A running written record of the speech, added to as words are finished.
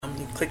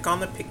can click on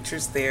the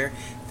pictures there.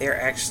 They're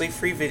actually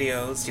free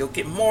videos. You'll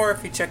get more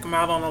if you check them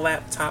out on a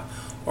laptop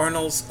or an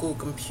old school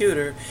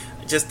computer.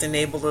 Just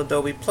enable the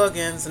Adobe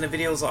plugins and the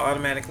videos will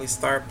automatically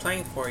start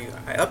playing for you.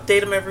 I update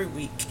them every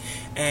week,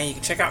 and you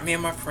can check out me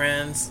and my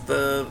friends,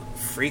 the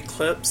free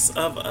clips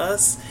of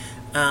us.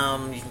 You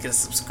can get a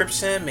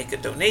subscription, make a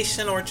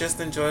donation, or just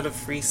enjoy the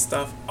free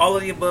stuff. All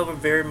of the above are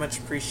very much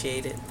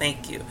appreciated.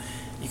 Thank you.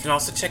 You can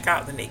also check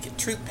out the Naked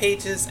Truth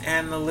pages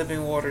and the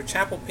Living Water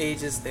Chapel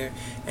pages there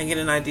and get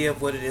an idea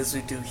of what it is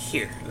we do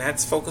here. And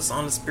that's focused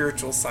on the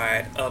spiritual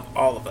side of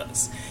all of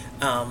us.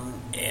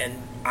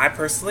 And I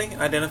personally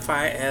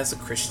identify as a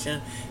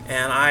Christian,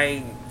 and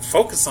I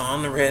focus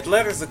on the red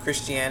letters of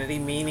Christianity,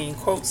 meaning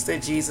quotes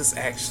that Jesus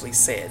actually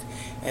said.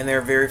 And there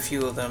are very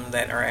few of them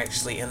that are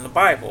actually in the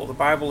Bible. The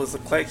Bible is a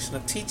collection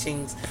of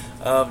teachings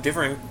of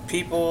different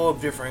people,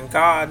 of different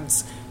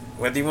gods.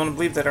 Whether you want to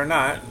believe that or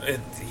not,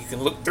 you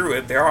can look through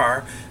it. There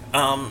are,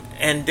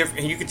 and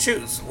you can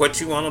choose what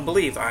you want to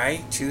believe.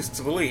 I choose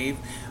to believe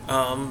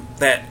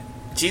that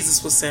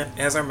Jesus was sent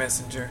as our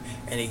messenger,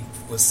 and he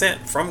was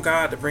sent from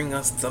God to bring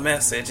us the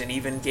message, and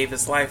even gave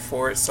his life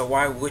for it. So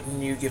why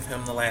wouldn't you give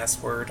him the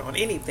last word on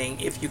anything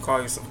if you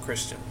call yourself a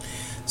Christian?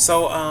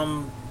 So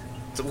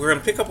we're going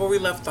to pick up where we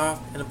left off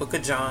in the book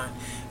of John,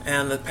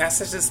 and the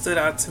passage that stood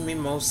out to me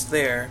most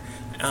there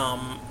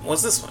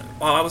was this one.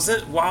 While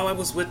I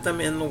was with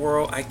them in the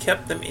world, I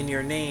kept them in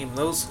your name.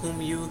 Those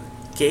whom you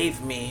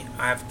gave me,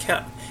 I have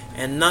kept,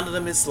 and none of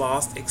them is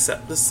lost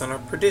except the son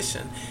of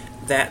perdition,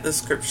 that the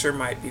scripture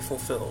might be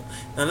fulfilled.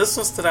 Now, this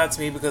one stood out to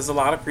me because a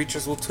lot of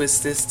preachers will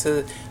twist this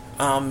to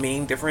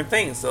mean different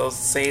things. They'll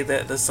say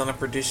that the son of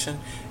perdition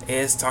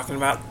is talking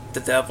about the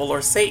devil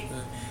or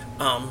Satan,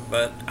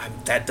 but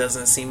that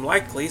doesn't seem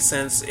likely,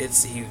 since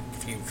if you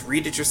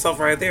read it yourself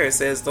right there, it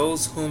says,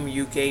 those whom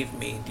you gave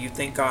me. Do you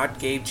think God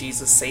gave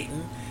Jesus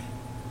Satan?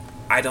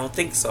 I don't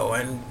think so.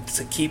 And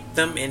to keep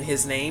them in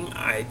his name,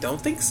 I don't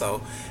think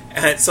so.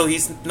 And so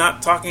he's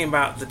not talking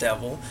about the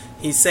devil.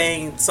 He's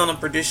saying son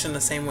of perdition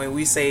the same way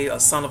we say a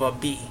son of a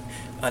B,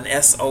 an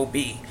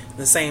S-O-B.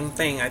 The same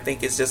thing. I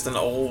think it's just an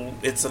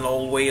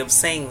old way of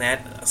saying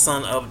that,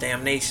 son of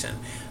damnation.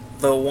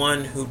 The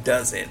one who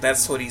does it.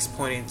 That's what he's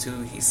pointing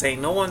to. He's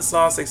saying no one's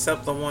lost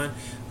except the one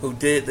who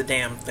did the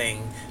damn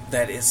thing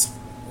that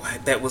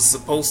was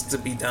supposed to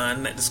be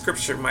done, that the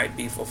scripture might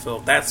be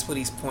fulfilled. That's what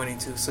he's pointing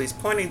to. So he's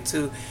pointing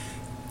to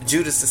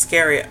Judas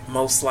Iscariot,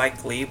 most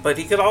likely, but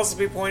he could also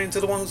be pointing to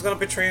the one who's going to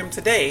betray him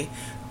today.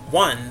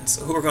 Ones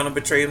who are going to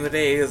betray him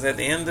today, because at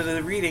the end of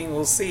the reading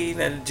we'll see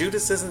that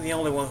Judas isn't the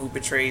only one who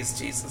betrays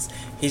Jesus.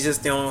 He's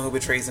just the only one who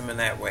betrays him in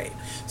that way.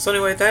 So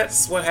anyway,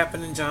 that's what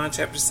happened in John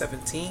chapter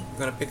 17. We're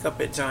going to pick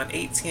up at John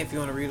 18 if you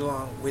want to read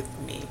along with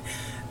me.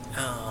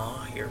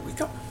 Here we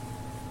go.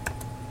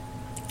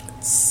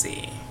 Let's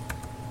see.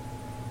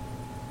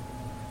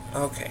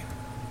 Okay.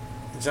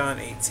 John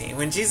 18.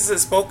 When Jesus had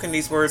spoken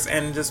these words,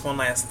 and just one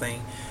last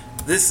thing,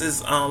 this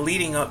is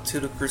leading up to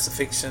the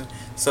crucifixion.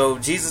 So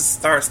Jesus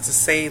starts to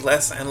say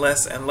less and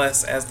less and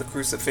less as the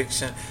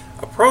crucifixion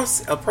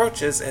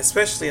approaches,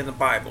 especially in the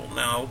Bible.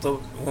 Now,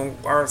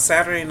 our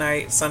Saturday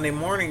night, Sunday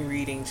morning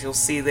readings, you'll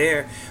see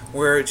there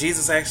where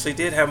Jesus actually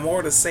did have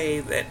more to say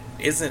that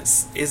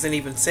isn't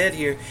even said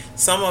here.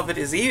 Some of it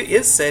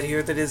is said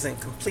here that isn't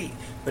complete,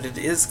 but it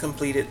is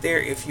completed there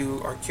if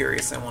you are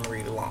curious and want to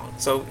read along.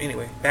 So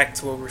anyway, back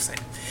to what we're saying.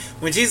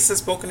 When Jesus had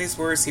spoken these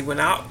words, he went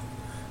out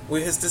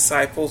with his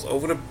disciples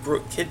over the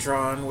brook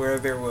Kidron, where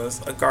there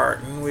was a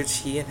garden, which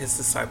he and his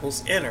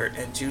disciples entered.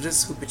 And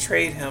Judas, who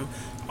betrayed him,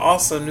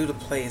 also knew the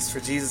place, for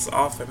Jesus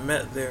often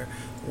met there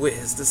with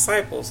his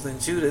disciples. Then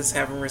Judas,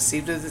 having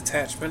received a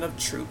detachment of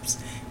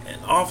troops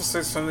and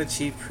officers from the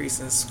chief priests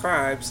and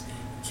scribes,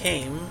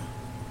 came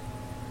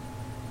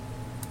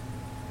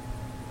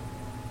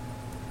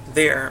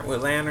there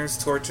with lanterns,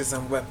 torches,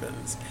 and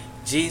weapons.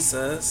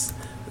 Jesus,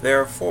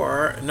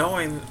 therefore,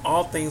 knowing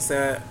all things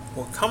that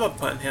will come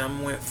upon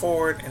him, went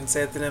forward and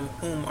said to them,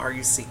 whom are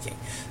you seeking?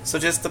 So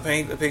just to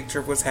paint a picture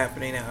of what's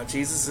happening now,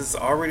 Jesus is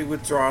already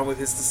withdrawn with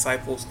his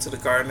disciples to the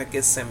Garden of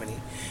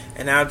Gethsemane,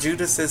 and now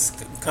Judas has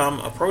come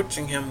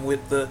approaching him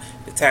with the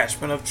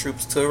detachment of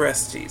troops to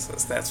arrest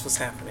Jesus. That's what's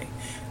happening.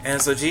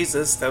 And so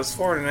Jesus steps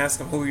forward and asks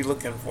him, who are you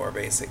looking for,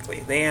 basically?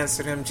 They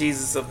answered him,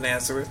 Jesus of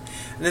Nazareth.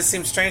 And it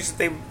seems strange that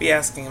they would be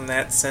asking him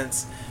that,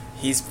 since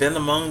he's been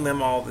among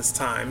them all this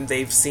time.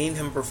 They've seen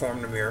him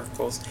perform the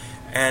miracles.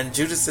 And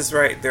Judas is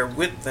right there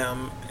with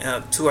them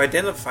to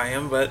identify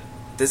him, but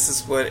this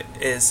is what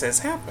it says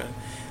happened.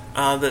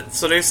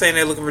 So they're saying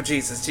they're looking for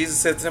Jesus. Jesus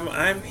said to them,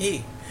 I'm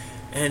he.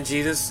 And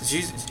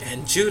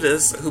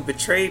Judas, who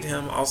betrayed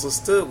him, also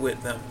stood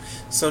with them.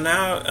 So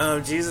now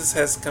Jesus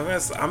has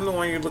confessed, I'm the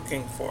one you're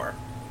looking for.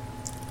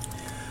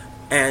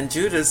 And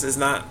Judas is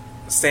not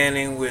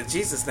standing with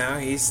Jesus now.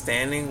 He's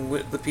standing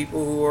with the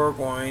people who are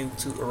going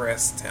to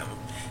arrest him.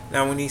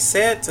 Now when he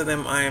said to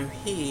them, I am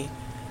he,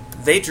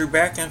 they drew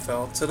back and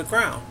fell to the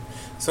ground.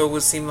 So it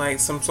would seem like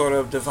some sort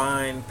of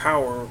divine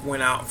power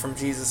went out from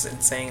Jesus in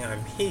saying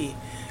I'm he,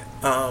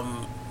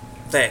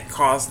 that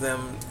caused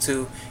them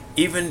to,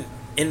 even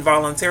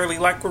involuntarily,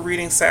 like we're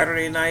reading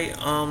Saturday night,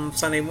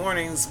 Sunday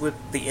mornings, with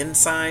the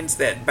ensigns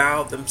that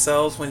bowed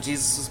themselves when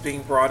Jesus was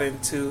being brought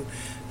into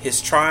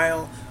his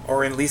trial,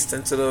 or at least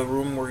into the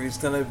room where he's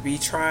going to be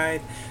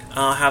tried.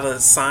 How the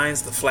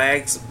signs, the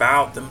flags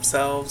bowed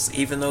themselves,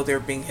 even though they're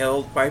being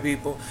held by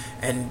people,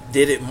 and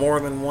did it more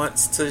than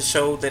once to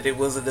show that it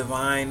was a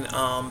divine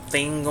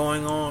thing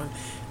going on.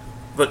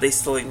 But they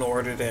still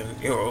ignored it and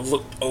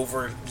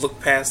looked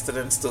past it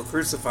and still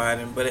crucified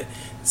him. But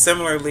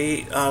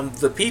similarly,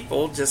 the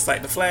people, just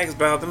like the flags,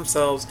 bowed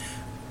themselves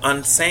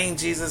on saying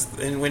Jesus.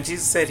 And when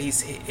Jesus said,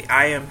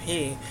 I am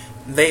He,"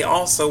 they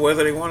also,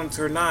 whether they wanted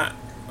to or not,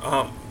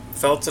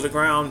 fell to the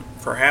ground,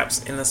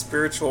 perhaps in a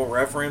spiritual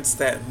reverence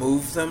that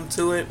moved them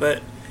to it.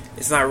 But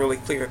it's not really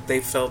clear if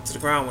they fell to the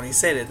ground when he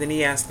said it. Then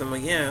he asked them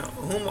again,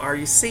 "Whom are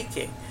you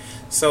seeking?"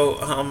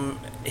 So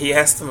he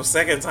asked them a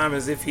second time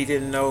as if he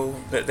didn't know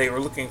that they were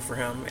looking for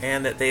him,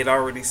 and that they had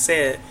already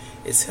said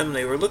it's him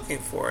they were looking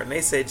for. And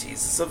they said,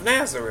 "Jesus of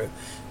Nazareth."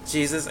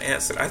 Jesus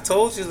answered, "I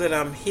told you that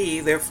I'm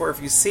He. Therefore,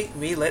 if you seek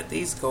me, let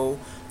these go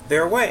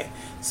their way."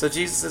 So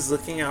Jesus is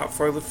looking out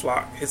for the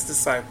flock, his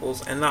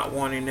disciples, and not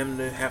wanting them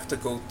to have to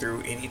go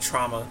through any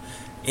trauma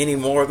any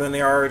more than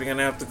they're already going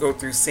to have to go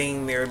through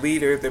seeing their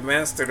leader, their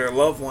master, their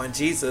loved one,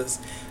 Jesus,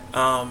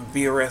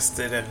 be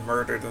arrested and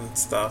murdered and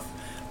stuff.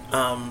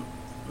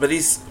 But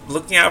he's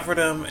looking out for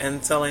them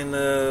and telling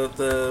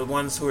the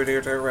ones who are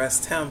there to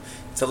arrest him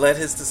to let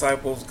his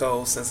disciples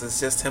go, since it's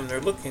just him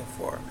they're looking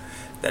for,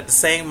 that the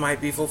same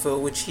might be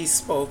fulfilled which he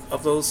spoke,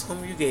 "Of those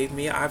whom you gave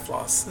me, I've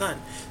lost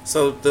none."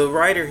 So the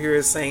writer here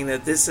is saying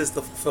that this is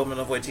the fulfillment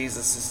of what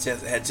Jesus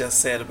had just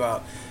said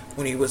about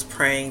when he was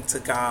praying to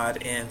God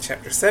in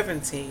chapter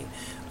 17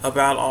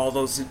 about all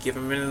those who give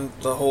him, in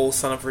the whole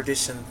son of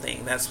perdition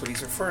thing. That's what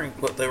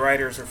what the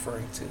writer is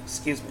referring to.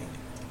 Excuse me.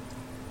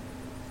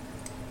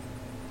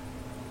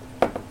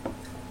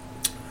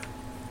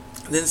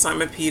 Then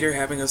Simon Peter,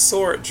 having a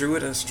sword, drew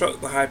it and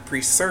struck the high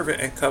priest's servant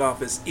and cut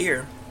off his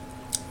ear.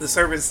 The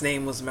servant's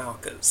name was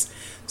Malchus.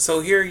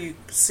 So here you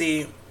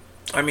see,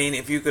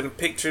 if you can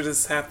picture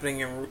this happening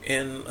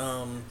in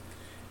an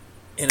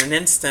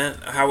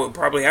instant, how it would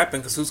probably happen,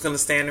 because who's going to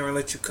stand there and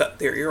let you cut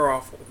their ear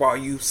off while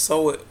you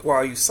saw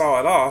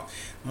it off?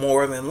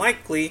 More than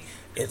likely,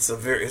 it's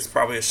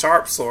probably a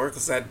sharp sword,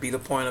 because that'd be the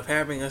point of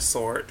having a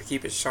sword, to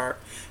keep it sharp.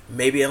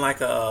 Maybe in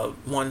like a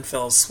one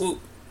fell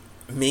swoop,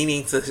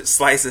 meaning to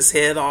slice his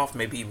head off.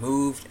 Maybe he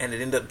moved and it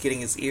ended up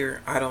getting his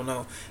ear. I don't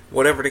know.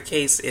 Whatever the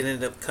case, it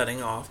ended up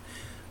cutting off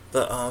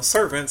the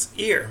servant's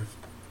ear.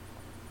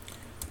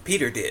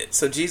 Peter did.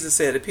 So Jesus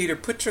said to Peter,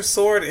 "Put your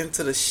sword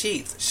into the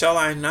sheath. Shall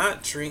I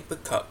not drink the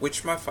cup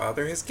which my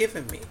Father has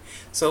given me?"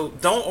 So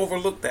don't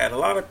overlook that. A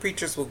lot of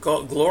preachers will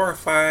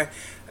glorify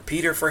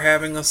Peter for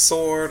having a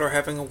sword or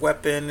having a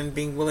weapon and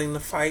being willing to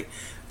fight.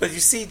 But you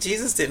see,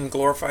 Jesus didn't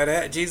glorify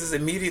that. Jesus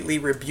immediately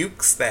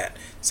rebukes that.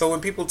 So when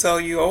people tell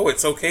you, "Oh,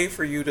 it's okay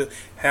for you to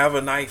have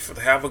a knife,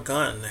 to have a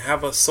gun,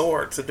 have a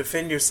sword to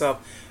defend yourself,"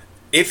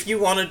 if you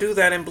want to do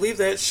that and believe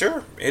that,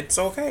 sure, it's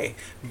okay.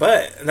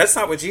 But that's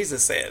not what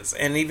Jesus says.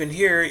 And even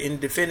here, in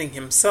defending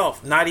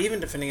himself, not even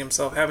defending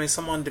himself, having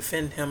someone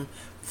defend him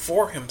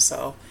for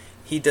himself,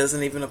 he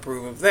doesn't even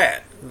approve of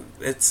that.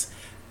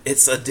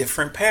 It's a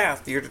different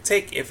path you're to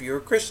take if you're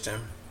a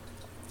Christian.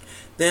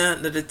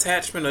 Then the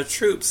detachment of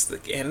troops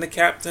and the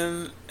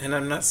captain, and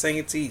I'm not saying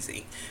it's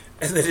easy,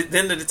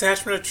 then the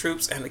detachment of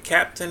troops and the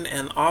captain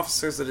and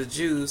officers of the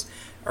Jews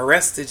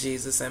arrested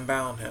Jesus and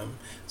bound him.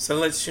 So it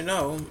lets you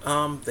know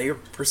they are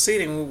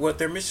proceeding with what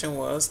their mission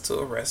was, to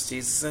arrest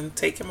Jesus and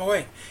take him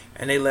away.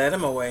 And they led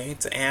him away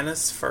to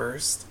Annas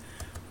first,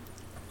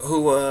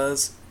 who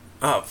was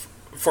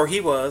for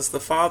he was the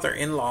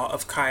father-in-law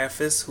of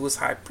Caiaphas, who was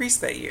high priest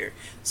that year.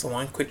 So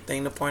one quick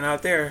thing to point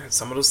out there,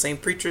 some of those same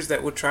preachers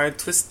that will try and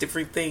twist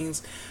different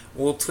things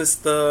will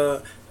twist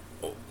the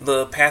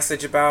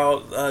passage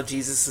about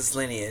Jesus'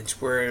 lineage,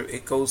 where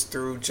it goes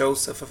through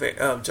Joseph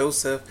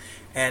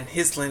and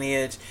his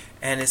lineage,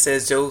 and it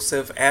says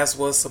Joseph as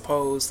was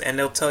supposed, and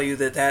they'll tell you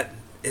that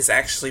is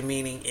actually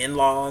meaning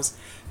in-laws,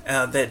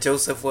 that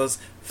Joseph was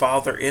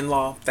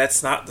father-in-law.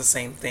 That's not the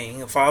same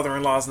thing. A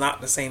father-in-law is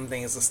not the same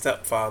thing as a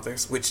stepfather,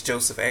 which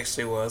Joseph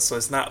actually was. So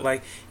it's not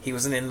like he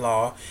was an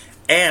in-law.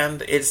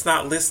 And it's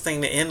not listing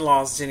the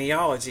in-law's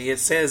genealogy. It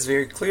says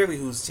very clearly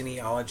whose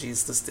genealogy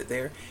is listed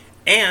there.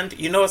 And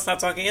you know it's not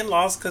talking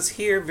in-laws, because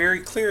here very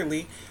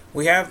clearly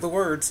we have the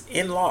words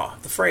in-law,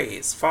 the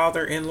phrase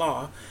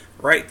father-in-law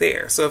right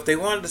there. So if they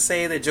wanted to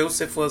say that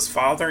Joseph was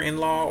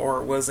father-in-law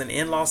or was an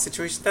in-law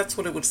situation, that's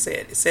what it would have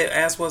said. It said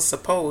as was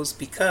supposed,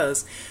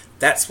 because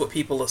that's what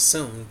people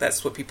assume.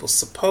 That's what people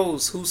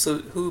suppose,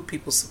 who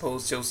people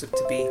suppose Joseph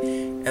to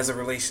be as a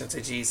relation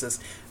to Jesus,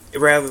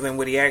 rather than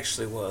what he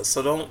actually was.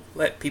 So don't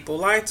let people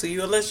lie to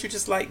you unless you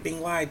just like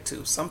being lied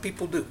to. Some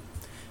people do.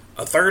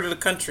 A third of the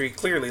country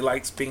clearly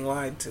likes being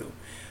lied to.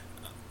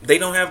 They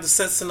don't have the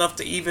sense enough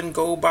to even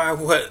go by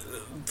what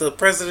the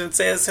president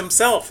says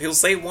himself. He'll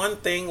say one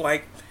thing,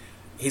 like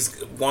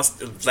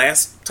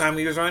last time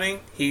he was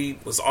running, he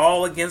was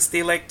all against the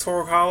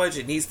electoral college.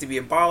 It needs to be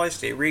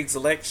abolished. It rigs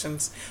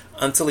elections.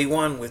 until he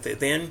won with it.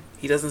 Then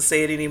he doesn't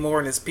say it anymore,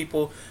 and his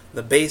people,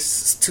 the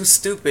base, is too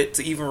stupid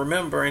to even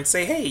remember and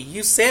say, hey,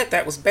 you said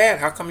that was bad.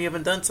 How come you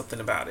haven't done something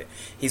about it?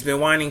 He's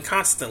been whining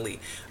constantly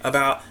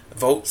about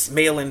votes,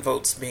 mail-in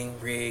votes being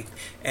rigged,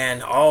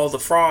 and all the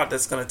fraud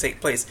that's going to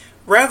take place.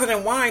 Rather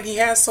than whine, he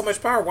has so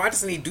much power. Why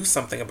doesn't he do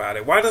something about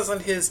it? Why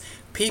doesn't his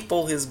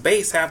people, his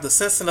base, have the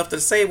sense enough to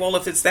say, well,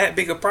 if it's that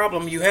big a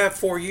problem, you have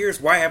 4 years.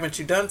 Why haven't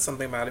you done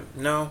something about it?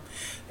 No.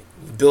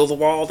 Build a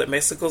wall that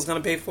Mexico's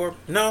going to pay for?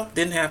 No,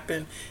 didn't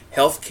happen.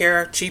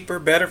 Healthcare, cheaper,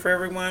 better for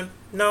everyone?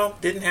 No,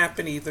 didn't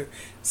happen either.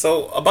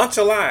 So a bunch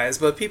of lies,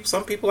 but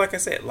some people, like I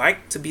said,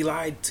 like to be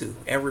lied to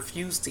and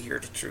refuse to hear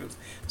the truth.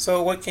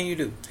 So what can you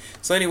do?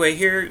 So anyway,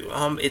 here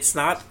it's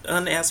not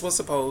an as was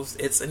supposed,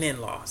 it's an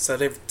in-law. So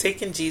they've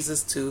taken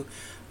Jesus to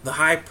the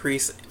high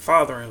priest,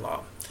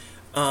 father-in-law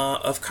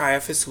of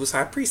Caiaphas, who was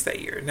high priest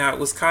that year. Now it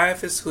was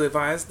Caiaphas who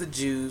advised the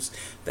Jews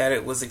that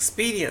it was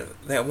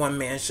expedient that one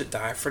man should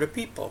die for the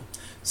people.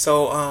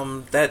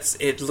 So that's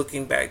it,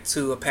 looking back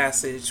to a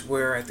passage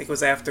where I think it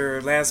was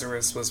after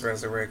Lazarus was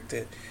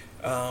resurrected,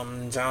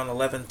 John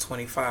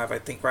 11:25, I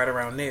think right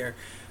around there.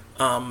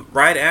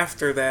 Right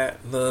after that,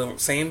 the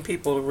same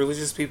people, the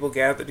religious people,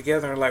 gathered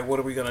together and like, what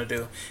are we going to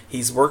do?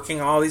 He's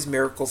working all these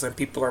miracles and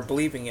people are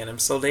believing in him.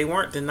 So they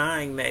weren't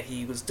denying that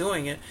he was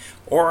doing it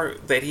or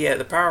that he had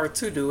the power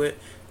to do it.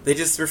 They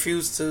just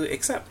refused to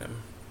accept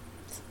him.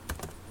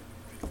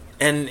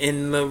 And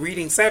in the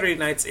reading Saturday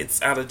nights,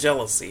 it's out of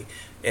jealousy.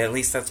 At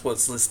least that's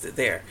what's listed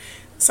there.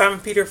 Simon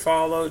Peter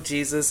followed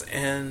Jesus,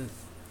 and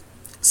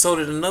so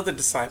did another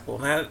disciple.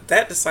 Now,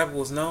 that disciple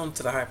was known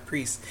to the high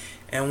priest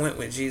and went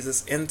with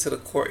Jesus into the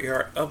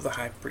courtyard of the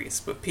high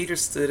priest. But Peter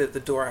stood at the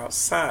door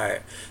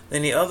outside.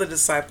 Then the other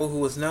disciple, who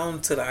was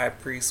known to the high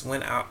priest,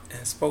 went out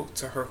and spoke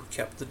to her who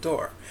kept the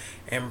door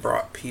and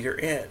brought Peter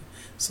in.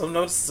 So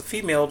notice the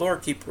female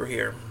doorkeeper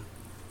here.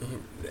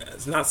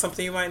 It's not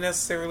something you might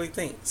necessarily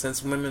think,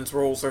 since women's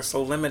roles are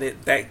so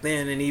limited back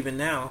then and even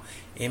now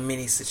in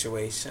many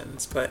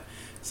situations. But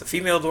it's a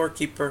female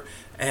doorkeeper,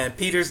 and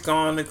Peter's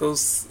gone to go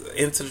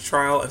into the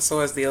trial, and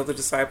so has the other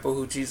disciple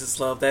who Jesus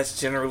loved. That's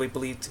generally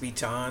believed to be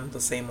John, the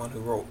same one who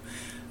wrote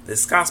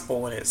this gospel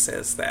when it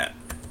says that,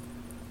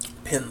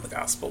 penned the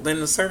gospel.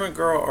 Then the servant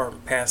girl, or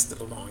passed it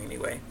along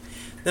anyway.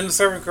 Then the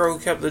servant girl who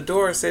kept the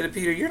door said to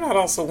Peter, "You're not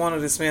also one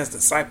of this man's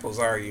disciples,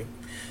 are you?"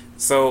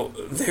 So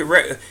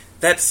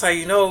that's how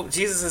you know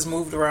Jesus has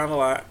moved around a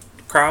lot.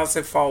 Crowds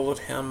have followed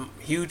him,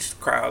 huge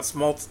crowds,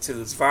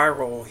 multitudes,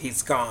 viral.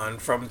 He's gone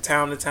from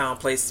town to town,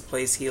 place to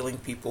place, healing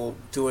people,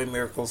 doing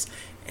miracles,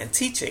 and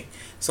teaching.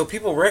 So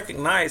people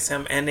recognize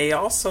him, and they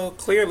also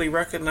clearly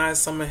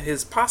recognize some of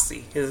his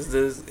posse,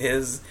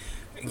 his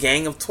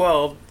gang of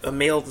 12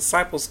 male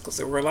disciples, because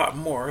there were a lot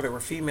more. There were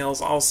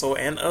females also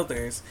and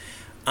others.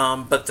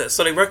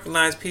 So they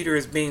recognize Peter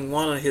as being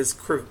one of his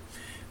crew.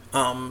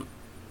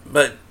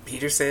 But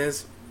Peter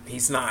says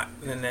he's not.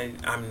 And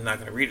I'm not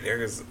going to read it there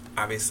because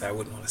obviously I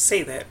wouldn't want to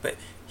say that. But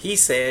he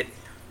said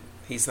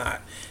he's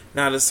not.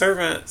 Now the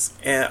servants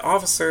and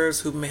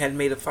officers who had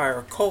made a fire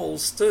of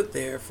coals stood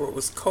there, for it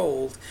was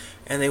cold,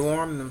 and they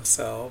warmed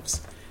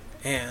themselves.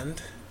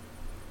 And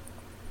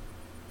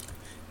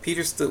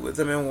Peter stood with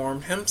them and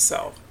warmed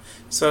himself.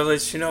 So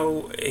that you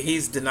know,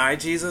 he's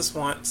denied Jesus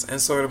once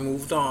and sort of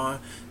moved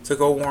on to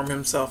go warm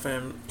himself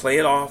and play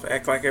it off,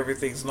 act like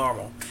everything's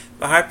normal.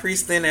 The high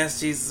priest then asked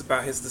Jesus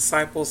about his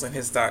disciples and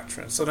his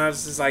doctrine. So now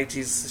this is like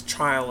Jesus'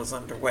 trial is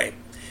underway.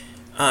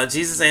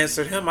 Jesus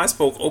answered him, "I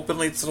spoke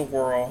openly to the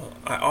world.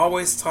 I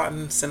always taught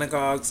in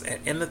synagogues and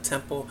in the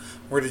temple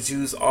where the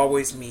Jews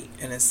always meet,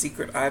 and in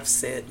secret I've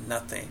said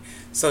nothing."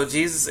 So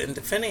Jesus, in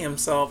defending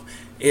himself,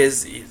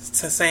 is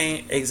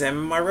saying,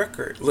 examine my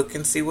record. Look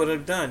and see what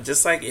I've done.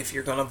 Just like if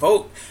you're going to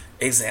vote,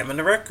 examine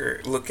the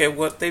record. Look at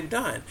what they've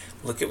done.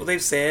 Look at what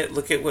they've said.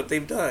 Look at what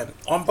they've done.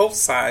 On both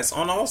sides,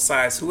 on all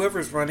sides,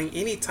 whoever's running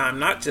anytime,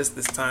 not just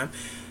this time.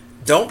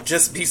 Don't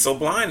just be so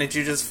blind that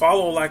you just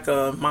follow like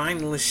a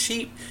mindless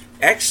sheep.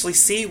 Actually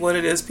see what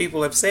it is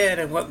people have said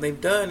and what they've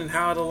done and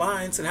how it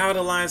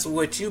aligns with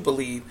what you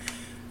believe.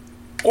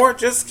 Or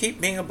just keep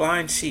being a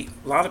blind sheep.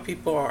 A lot of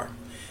people are.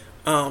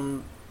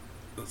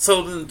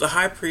 So the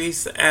high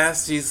priest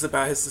asked Jesus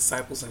about his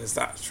disciples and his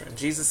doctrine.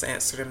 Jesus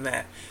answered him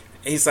that.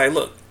 He's like,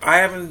 look, I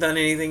haven't done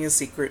anything in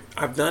secret.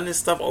 I've done this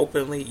stuff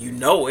openly. You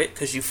know it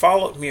because you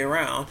followed me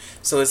around.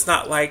 So it's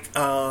not like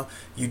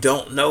you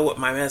don't know what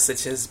my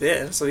message has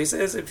been. So he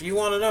says, if you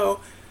want to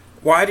know,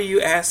 why do you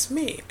ask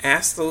me?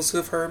 Ask those who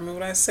have heard me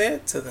what I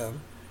said to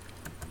them.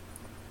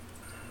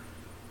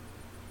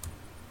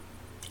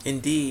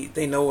 Indeed,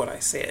 they know what I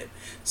said.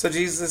 So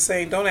Jesus is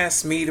saying, don't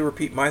ask me to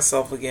repeat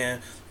myself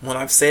again when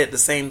I've said the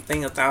same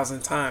thing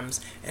 1,000 times.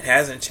 It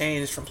hasn't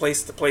changed from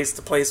place to place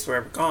to place where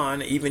I've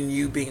gone, even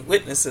you being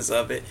witnesses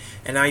of it.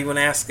 And now you want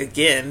to ask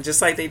again,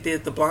 just like they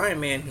did the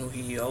blind man who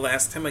he healed,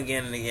 asked him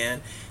again and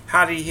again,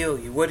 How did he heal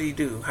you? What did he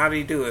do? How did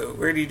he do it?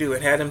 Where did he do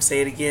it? Had him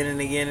say it again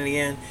and again and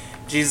again.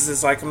 Jesus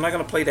is like, I'm not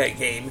going to play that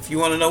game. If you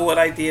want to know what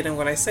I did and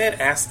what I said,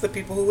 ask the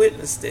people who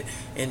witnessed it.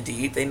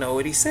 Indeed, they know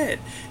what he said.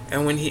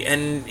 And when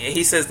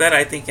he says that,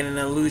 I think in an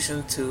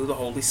allusion to the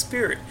Holy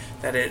Spirit,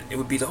 that it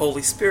would be the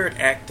Holy Spirit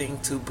acting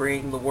to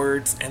bring the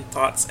words and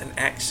thoughts and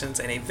actions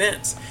and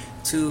events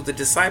to the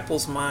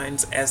disciples'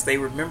 minds as they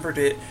remembered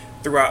it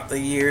throughout the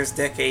years,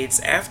 decades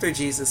after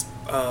Jesus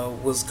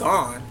was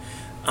gone,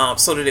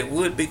 so that it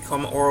would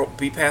become oral,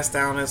 be passed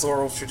down as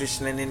oral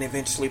tradition, and then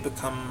eventually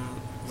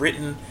become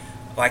written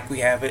like we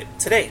have it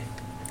today.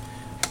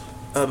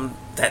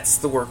 That's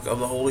the work of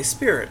the Holy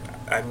Spirit.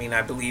 I mean,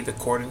 I believe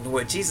according to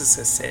what Jesus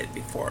has said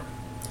before.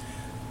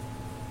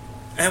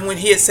 And when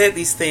he had said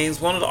these things,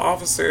 one of the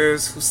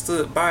officers who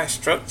stood by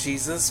struck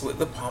Jesus with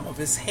the palm of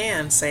his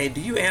hand, saying,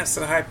 do you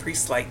answer the high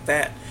priest like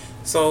that?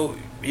 So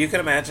you can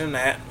imagine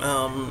that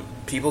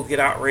people get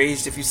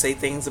outraged if you say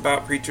things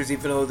about preachers,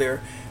 even though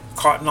they're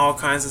caught in all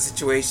kinds of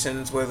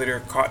situations, whether they're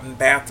caught in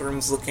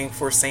bathrooms looking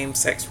for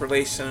same-sex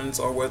relations,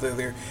 or whether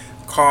they're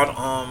caught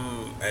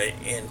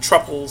in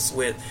troubles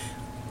with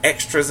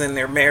extras in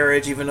their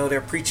marriage, even though they're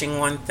preaching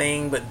one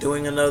thing but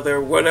doing another.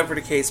 Whatever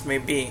the case may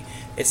be,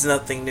 it's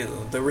nothing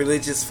new. The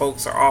religious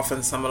folks are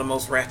often some of the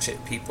most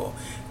ratchet people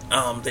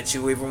that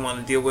you ever want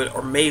to deal with,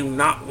 or may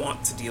not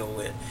want to deal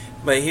with.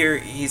 But here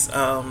he's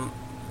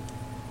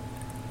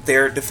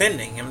they're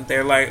defending him.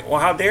 They're like, well,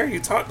 how dare you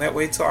talk that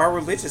way to our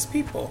religious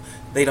people?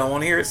 They don't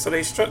want to hear it, so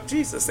they struck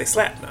Jesus. They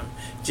slapped him.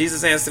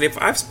 Jesus answered,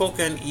 if I've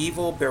spoken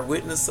evil, bear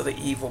witness of the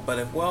evil. But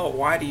if well,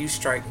 why do you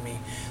strike me?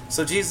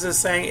 So Jesus is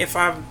saying, if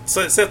I've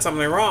said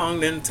something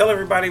wrong, then tell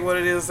everybody what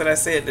it is that I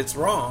said that's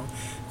wrong.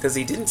 Because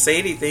he didn't say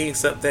anything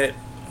except that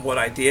what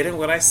I did and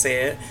what I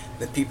said,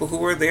 the people who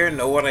were there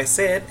know what I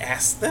said,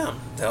 ask them.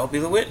 They'll be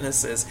the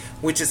witnesses,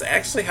 which is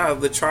actually how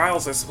the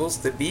trials are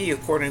supposed to be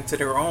according to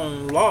their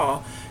own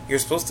law. You're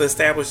supposed to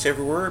establish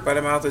every word by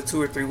the mouth of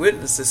 2 or 3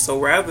 witnesses. So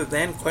rather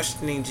than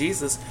questioning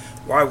Jesus,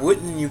 why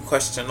wouldn't you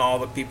question all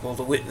the people,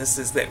 the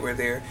witnesses that were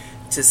there,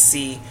 to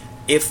see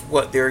if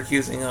what they're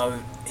accusing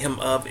him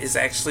of is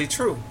actually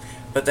true?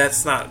 But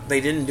that's not, they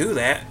didn't do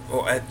that,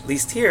 or at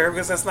least here,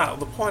 because that's not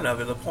the point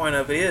of it. The point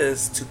of it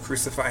is to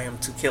crucify him,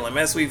 to kill him,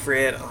 as we've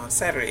read on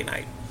Saturday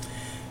night.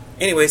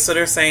 Anyway, so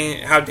they're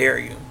saying, how dare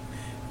you?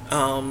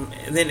 And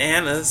then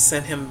Annas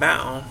sent him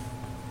bound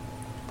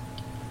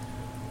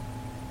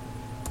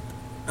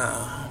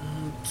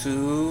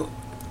to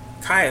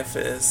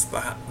Caiaphas,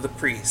 the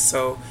priest.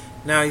 So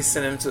now he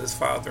sent him to his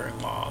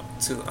father-in-law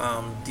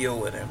to deal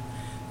with him.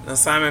 Now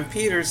Simon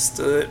Peter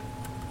stood,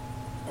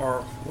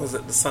 or was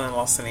it the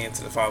son-in-law sending him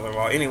to the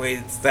father-in-law?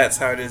 Anyway, that's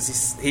how it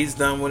is. He's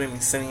done with him.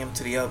 He's sending him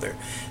to the other.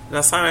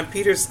 Now Simon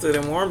Peter stood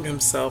and warmed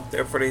himself.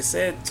 Therefore they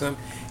said to him,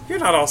 you're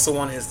not also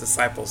one of his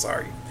disciples,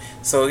 are you?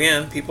 So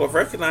again, people have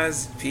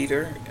recognized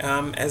Peter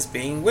as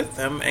being with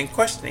them and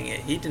questioning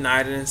it. He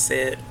denied it and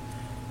said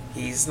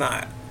he's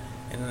not.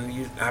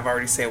 And I've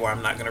already said, well,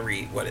 I'm not going to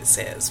read what it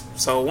says.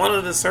 So one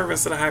of the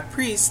servants of the high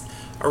priest,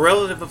 a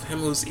relative of him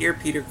whose ear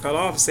Peter cut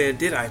off, said,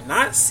 did I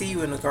not see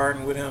you in the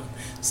garden with him?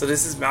 So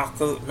this is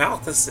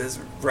Malchus's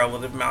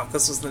relative.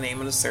 Malchus was the name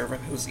of the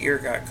servant whose ear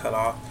got cut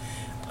off.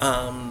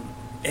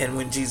 And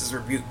when Jesus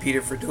rebuked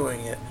Peter for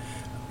doing it,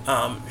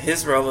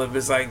 his relative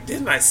is like,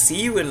 didn't I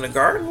see you in the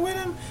garden with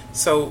him?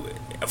 So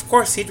of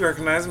course he'd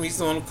recognize him. He's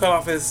the one who cut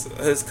off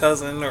his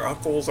cousin or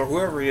uncles or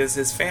whoever it is,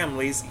 his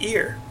family's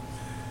ear.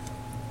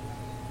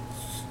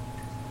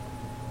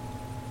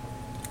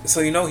 So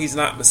you know he's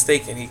not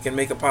mistaken. He can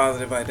make a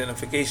positive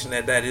identification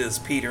that is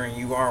Peter and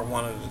you are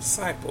one of the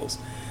disciples.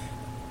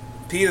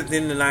 Peter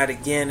then denied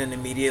again, and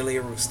immediately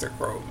a rooster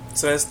crowed.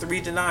 So that's 3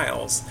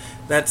 denials.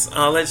 That's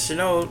lets you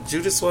know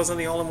Judas wasn't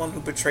the only one who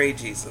betrayed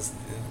Jesus.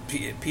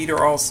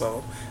 Peter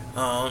also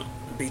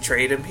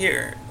betrayed him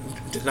here,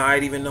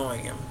 denied even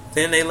knowing him.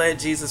 Then they led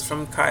Jesus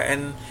from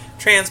and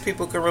trans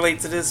people can relate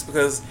to this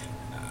because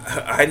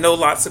I know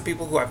lots of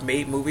people who I've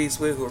made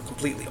movies with who are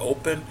completely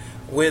open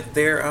with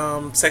their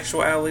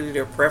sexuality,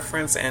 their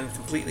preference, and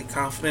completely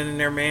confident in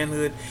their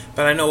manhood.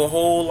 But I know a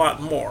whole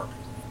lot more,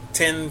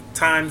 10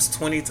 times,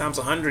 20 times,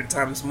 100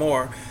 times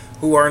more,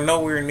 who are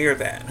nowhere near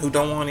that, who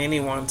don't want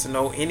anyone to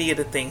know any of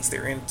the things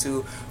they're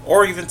into,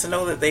 or even to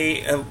know that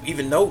they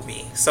even know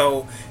me.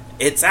 So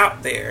it's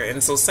out there.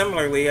 And so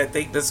similarly, I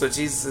think that's what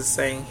Jesus is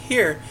saying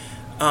here,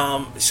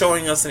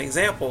 showing us an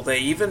example that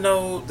even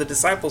though the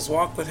disciples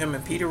walked with him,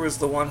 and Peter was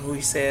the one who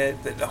he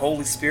said that the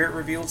Holy Spirit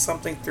revealed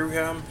something through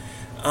him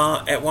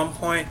at one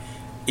point,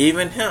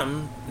 even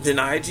him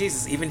denied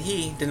Jesus. Even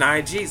he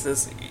denied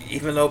Jesus,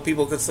 even though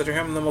people consider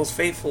him the most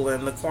faithful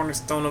and the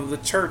cornerstone of the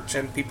church,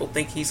 and people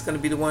think he's going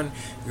to be the one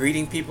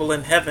greeting people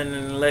in heaven,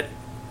 and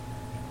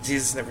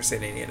Jesus never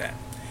said any of that.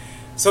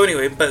 So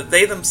anyway, but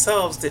they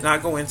themselves did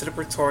not go into the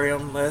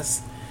praetorium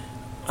lest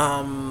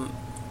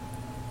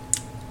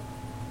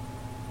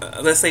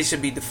they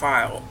should be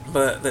defiled,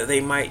 but that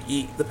they might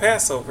eat the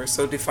Passover.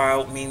 So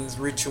defiled means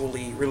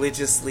ritually,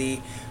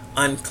 religiously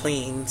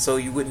unclean, so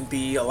you wouldn't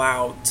be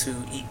allowed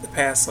to eat the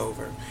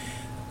Passover.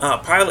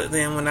 Pilate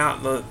then went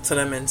out to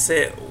them and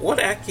said, "What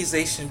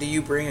accusation do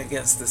you bring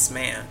against this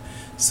man?"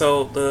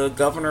 So the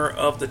governor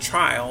of the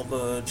trial,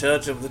 the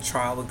judge of the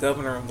trial, the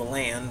governor of the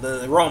land,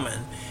 the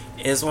Roman,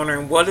 is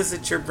wondering, what is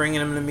it you're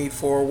bringing him to me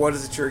for? What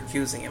is it you're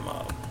accusing him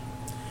of?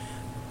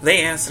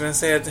 They answered and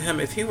said to him,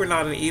 "If he were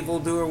not an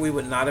evildoer, we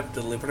would not have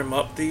delivered him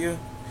up to you."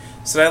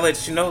 So that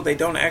lets you know they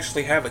don't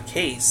actually have a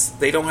case.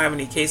 They don't have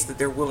any case that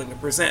they're willing to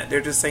present.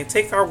 They're just saying,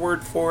 take our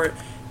word for it.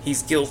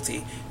 He's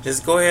guilty.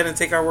 Just go ahead and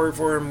take our word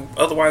for him.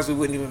 Otherwise, we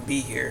wouldn't even be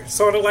here.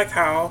 Sort of like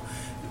how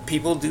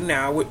people do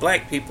now with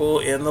black people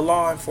in the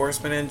law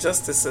enforcement and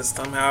justice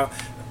system. How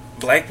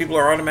black people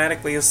are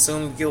automatically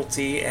assumed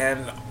guilty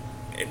and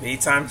many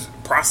times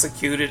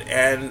prosecuted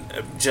and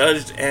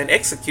judged and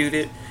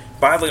executed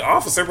by the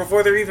officer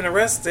before they're even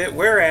arrested.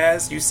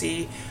 Whereas you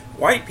see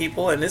white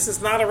people, and this is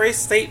not a race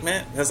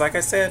statement, because like I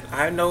said,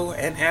 I know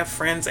and have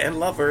friends and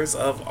lovers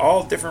of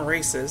all different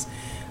races.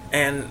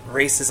 And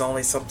race is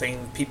only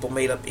something people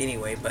made up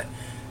anyway, but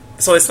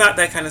so it's not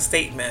that kind of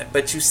statement.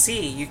 But you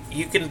see,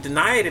 you can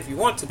deny it if you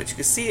want to, but you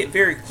can see it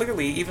very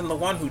clearly. Even the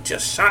one who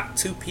just shot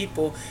 2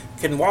 people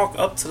can walk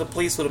up to the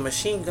police with a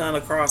machine gun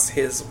across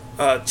his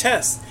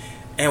chest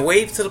and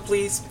wave to the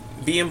police,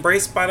 be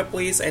embraced by the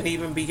police, and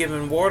even be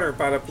given water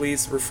by the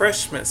police,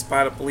 refreshments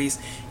by the police,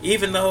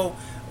 even though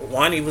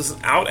 1, he was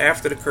out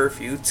after the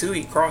curfew. 2,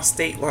 he crossed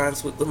state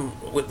lines with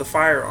the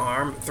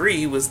firearm. 3,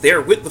 he was there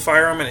with the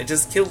firearm and it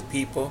just killed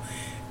people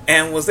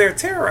and was there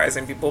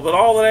terrorizing people. But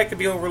all of that could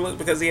be overlooked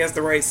because he has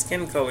the right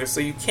skin color. So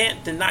you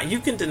can't deny. You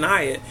can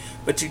deny it,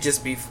 but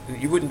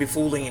you wouldn't be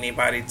fooling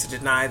anybody to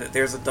deny that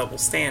there's a double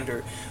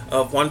standard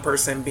of one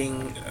person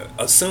being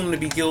assumed to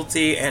be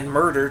guilty and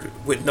murdered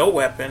with no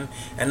weapon,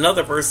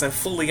 another person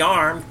fully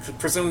armed,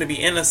 presumed to be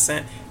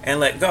innocent,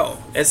 and let go.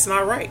 It's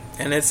not right,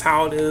 and it's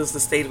how it is the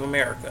state of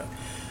America.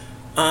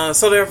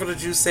 So therefore the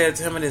Jews said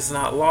to him, "It is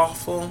not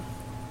lawful."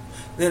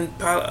 Then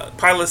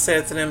Pilate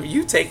said to them,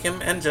 "You take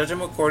him and judge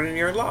him according to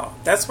your law."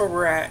 That's where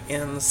we're at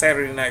in the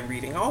Saturday night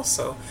reading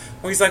also,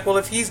 where he's like, well,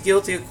 if he's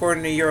guilty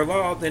according to your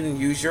law, then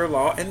use your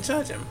law and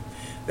judge him.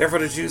 Therefore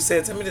the Jews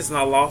said to him, "It is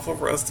not lawful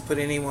for us to put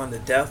anyone to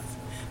death,"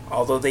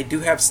 although they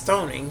do have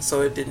stoning,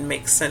 so it didn't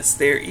make sense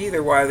there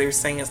either why they're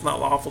saying it's not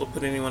lawful to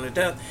put anyone to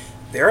death.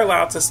 They're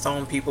allowed to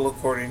stone people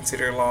according to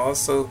their laws,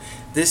 so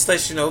this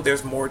lets you know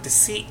there's more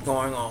deceit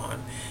going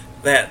on,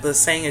 that the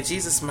saying of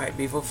Jesus might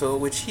be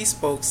fulfilled, which he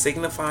spoke,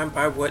 signifying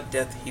by what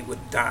death he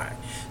would die.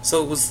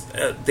 So it was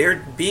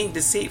they're being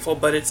deceitful,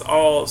 but it's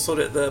all so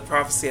that the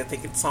prophecy, I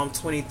think it's Psalm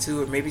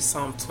 22 or maybe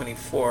Psalm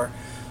 24,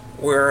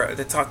 where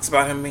it talks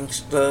about him being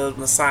the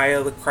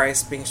Messiah, the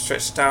Christ being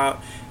stretched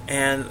out,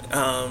 and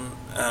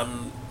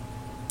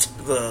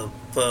the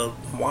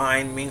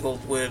wine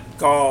mingled with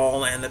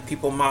gall, and the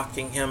people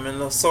mocking him,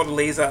 and it sort of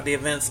lays out the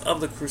events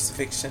of the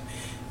crucifixion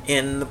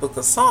in the book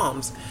of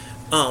Psalms.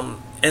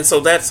 And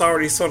so that's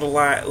already sort of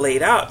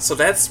laid out. So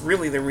that's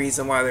really the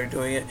reason why they're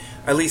doing it.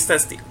 At least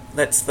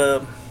that's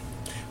the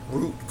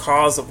root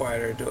cause of why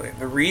they're doing it.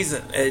 The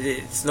reason,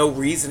 it's no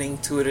reasoning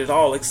to it at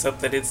all, except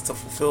that it's to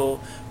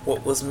fulfill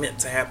what was meant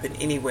to happen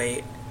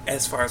anyway,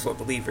 as far as how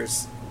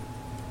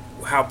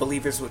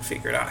believers would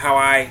figure it out, how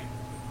I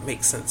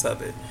make sense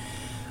of it.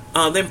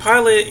 Then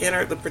Pilate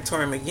entered the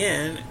praetorium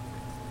again,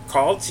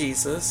 called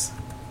Jesus,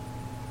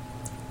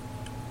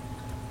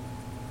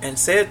 and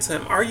said to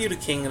him, "Are you the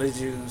king of the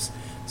Jews?"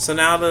 So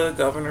now the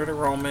governor of the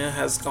Roman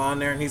has gone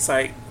there, and he's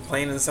like,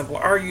 plain and simple,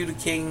 "Are you the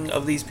king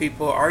of these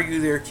people? Are you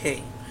their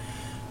king?"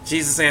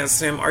 Jesus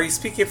answered him, "Are you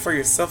speaking for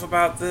yourself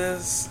about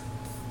this?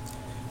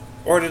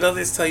 Or did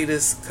others tell you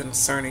this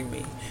concerning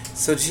me?"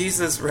 So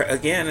Jesus,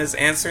 again, is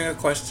answering a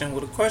question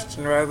with a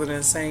question rather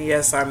than saying,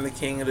 "Yes, I'm the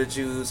king of the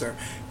Jews," or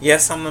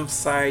 "Yes, I'm the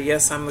Messiah,"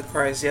 "Yes, I'm the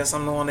Christ," "Yes,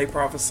 I'm the one they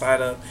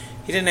prophesied of."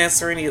 He didn't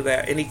answer any of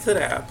that, and he could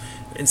have.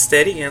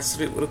 Instead, he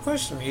answered it with a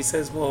question. He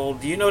says, "Well,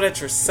 do you know that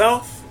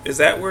yourself? Is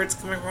that where it's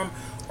coming from?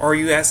 Or are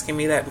you asking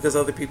me that because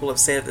other people have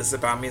said this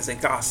about me as a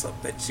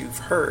gossip that you've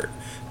heard?"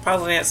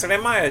 Pilate answered,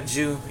 "Am I a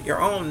Jew? Your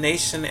own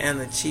nation and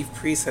the chief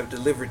priests have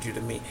delivered you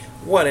to me.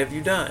 What have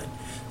you done?"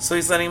 So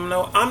he's letting him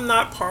know, I'm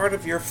not part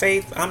of your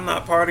faith. I'm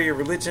not part of your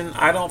religion.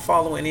 I don't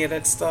follow any of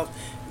that stuff.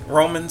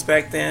 Romans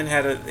back then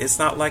it's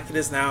not like it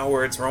is now,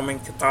 where it's Roman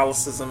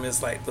Catholicism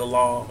is like the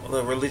law,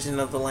 the religion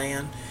of the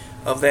land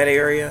of that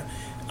area.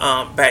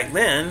 Back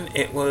then,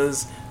 it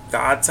was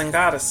gods and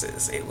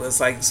goddesses. It was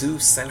like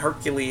Zeus and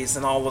Hercules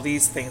and all of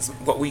these things,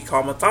 what we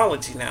call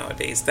mythology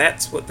nowadays.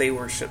 That's what they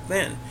worshiped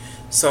then.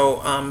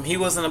 So he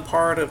wasn't a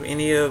part of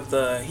any of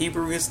the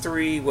Hebrew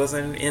history,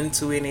 wasn't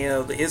into any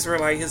of the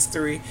Israelite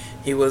history.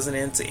 He wasn't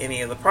into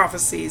any of the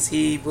prophecies.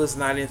 He was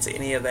not into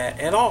any of that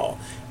at all.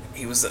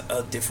 He was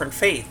a different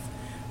faith.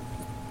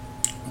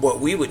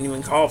 What we wouldn't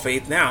even call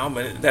faith now,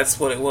 but that's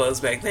what it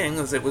was back then,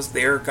 because it was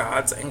their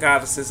gods and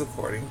goddesses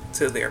according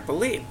to their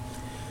belief.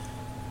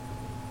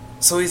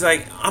 So he's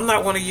like, I'm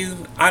not one of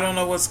you. I don't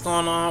know what's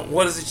going on.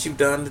 What is it you've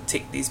done to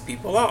tick these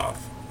people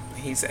off?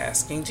 He's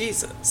asking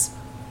Jesus.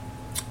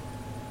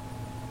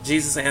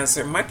 Jesus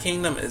answered, my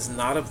kingdom is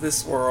not of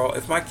this world.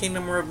 If my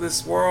kingdom were of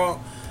this world,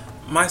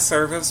 my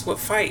servants would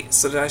fight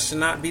so that I should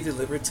not be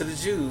delivered to the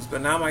Jews.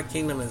 But now my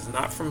kingdom is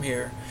not from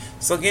here.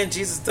 So again,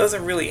 Jesus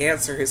doesn't really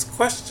answer his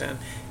question.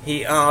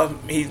 He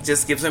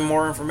just gives him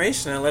more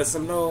information and lets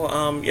him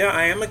know, yeah,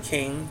 I am a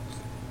king,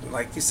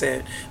 like you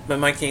said, but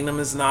my kingdom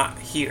is not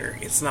here.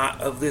 It's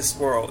not of this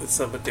world. It's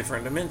of a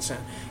different dimension,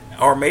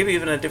 or maybe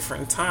even a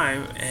different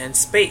time and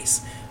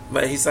space.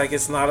 But he's like,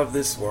 it's not of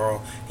this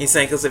world. He's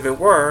saying, because if it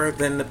were,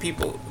 then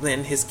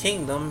then his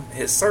kingdom,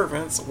 his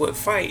servants would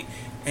fight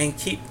and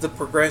keep the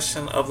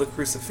progression of the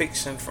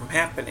crucifixion from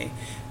happening.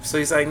 So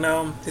he's like,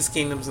 no, his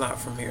kingdom's not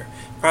from here.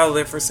 Pilate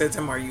therefore said to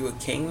him, are you a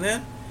king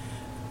then?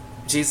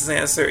 Jesus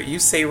answered, you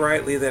say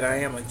rightly that I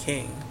am a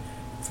king.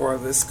 For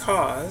this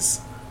cause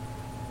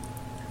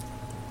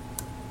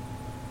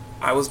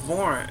I was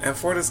born, and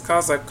for this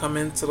cause I've come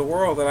into the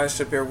world, that I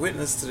should bear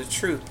witness to the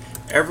truth.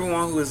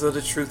 Everyone who is of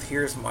the truth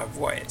hears my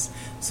voice.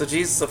 So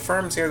Jesus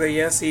affirms here that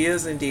yes, he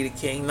is indeed a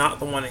king, not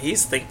the one that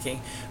he's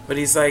thinking, but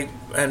he's like,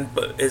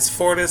 but it's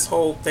for this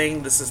whole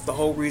thing. This is the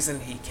whole reason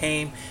he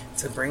came,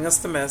 to bring us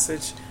the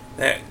message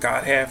that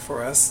God had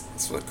for us.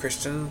 That's what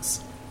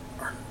Christians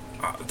are.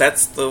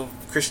 That's the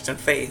Christian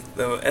faith,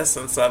 the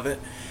essence of it.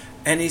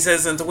 And he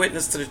says, and to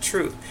witness to the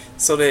truth,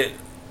 so that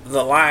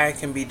the lie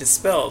can be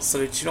dispelled, so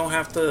that you don't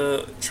have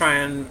to try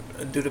and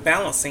do the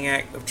balancing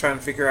act of trying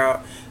to figure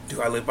out,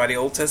 do I live by the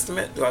Old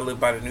Testament? Do I live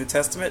by the New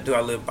Testament? Do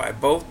I live by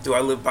both? Do I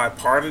live by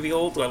part of the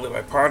Old? Do I live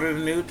by part of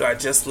the New? Do I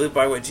just live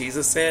by what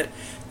Jesus said?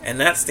 And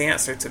that's the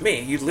answer to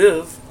me. You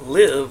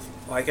live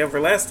like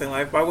everlasting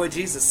life by what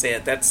Jesus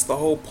said. That's the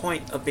whole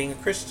point of being a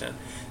Christian,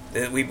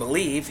 that we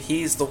believe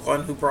he's the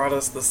one who brought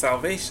us the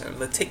salvation,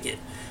 the ticket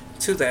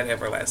to that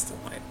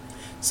everlasting life.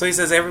 So he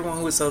says, everyone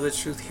who is of the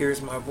truth hears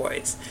my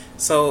voice.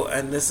 So,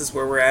 and this is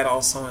where we're at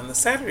also in the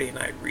Saturday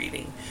night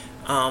reading.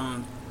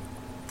 And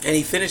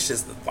he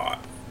finishes the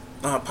thought.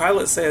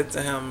 Pilate said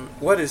to him,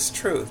 what is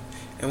truth?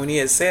 And when he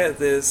had said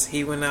this,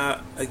 he went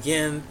out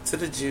again to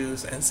the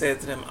Jews and said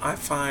to them, I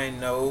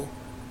find no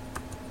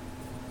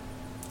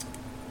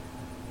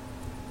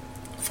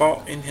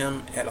fault in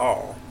him at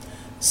all.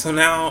 So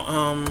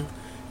now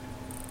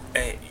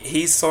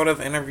he sort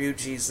of interviewed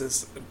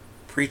Jesus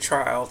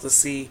pre-trial to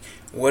see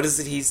what is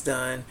it he's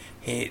done,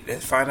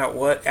 find out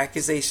what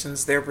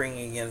accusations they're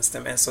bringing against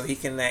him, and so he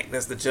can act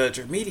as the judge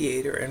or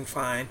mediator and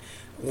find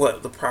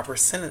what the proper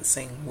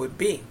sentencing would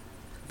be,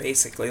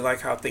 basically like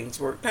how things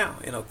work now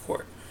in a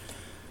court.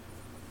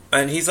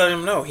 And he's letting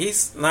him know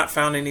he's not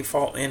found any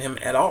fault in him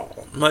at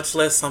all, much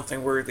less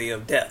something worthy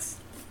of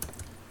death.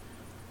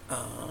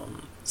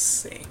 Let's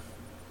see.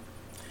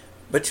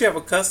 But you have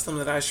a custom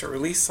that I should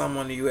release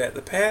someone to you at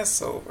the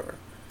Passover.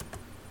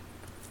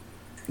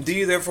 Do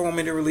you therefore want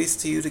me to release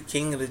to you the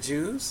king of the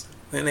Jews?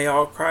 Then they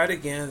all cried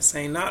again,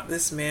 saying, not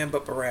this man,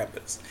 but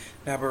Barabbas.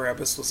 Now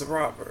Barabbas was a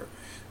robber.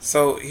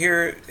 So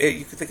here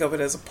you can think of it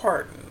as a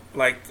pardon.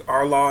 Like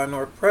our law and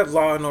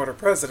order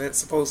president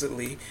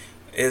supposedly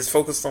is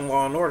focused on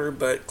law and order,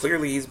 but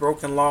clearly he's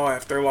broken law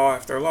after law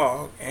after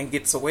law and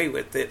gets away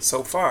with it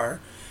so far.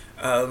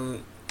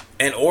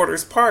 And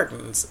orders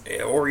pardons,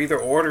 or either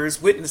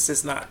orders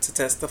witnesses not to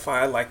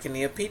testify, like in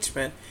the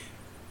impeachment,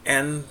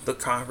 and the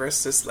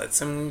Congress just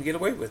lets him get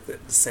away with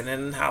it. The Senate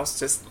and the House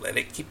just let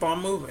it keep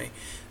on moving.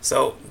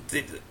 So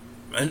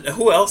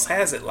who else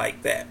has it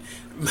like that?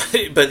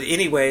 But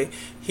anyway,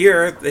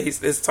 here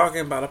it's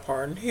talking about a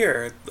pardon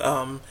here,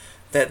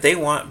 that they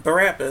want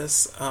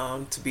Barabbas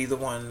to be the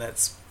one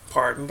that's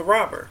pardoned the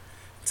robber,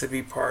 to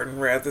be pardoned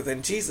rather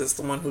than Jesus,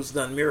 the one who's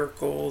done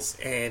miracles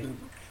and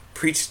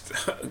preached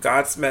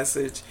God's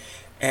message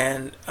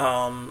and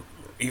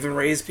even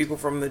raised people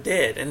from the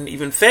dead and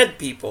even fed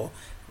people.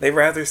 They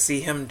rather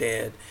see him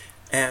dead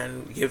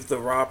and give the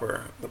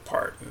robber the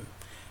pardon.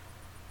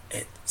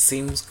 It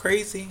seems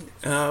crazy,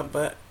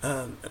 but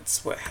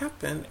that's what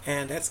happened,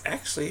 and that's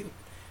actually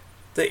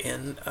the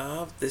end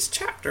of this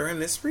chapter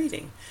and this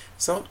reading.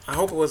 So I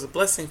hope it was a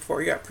blessing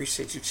for you. I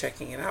appreciate you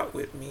checking it out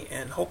with me,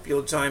 and hope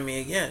you'll join me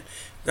again.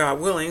 God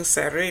willing,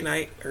 Saturday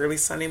night, early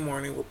Sunday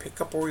morning, we'll pick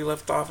up where we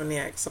left off in the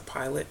Acts of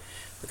Pilate,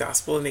 the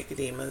Gospel of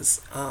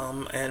Nicodemus,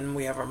 and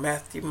we have our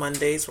Matthew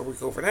Mondays where we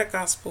go over that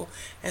Gospel,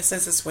 and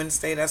since it's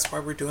Wednesday, that's why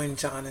we're doing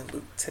John and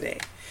Luke today.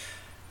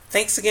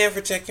 Thanks again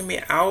for checking me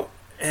out,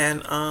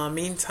 and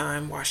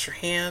meantime, wash your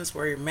hands,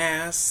 wear your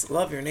mask,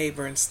 love your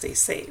neighbor, and stay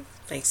safe.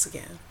 Thanks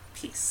again.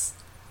 Peace.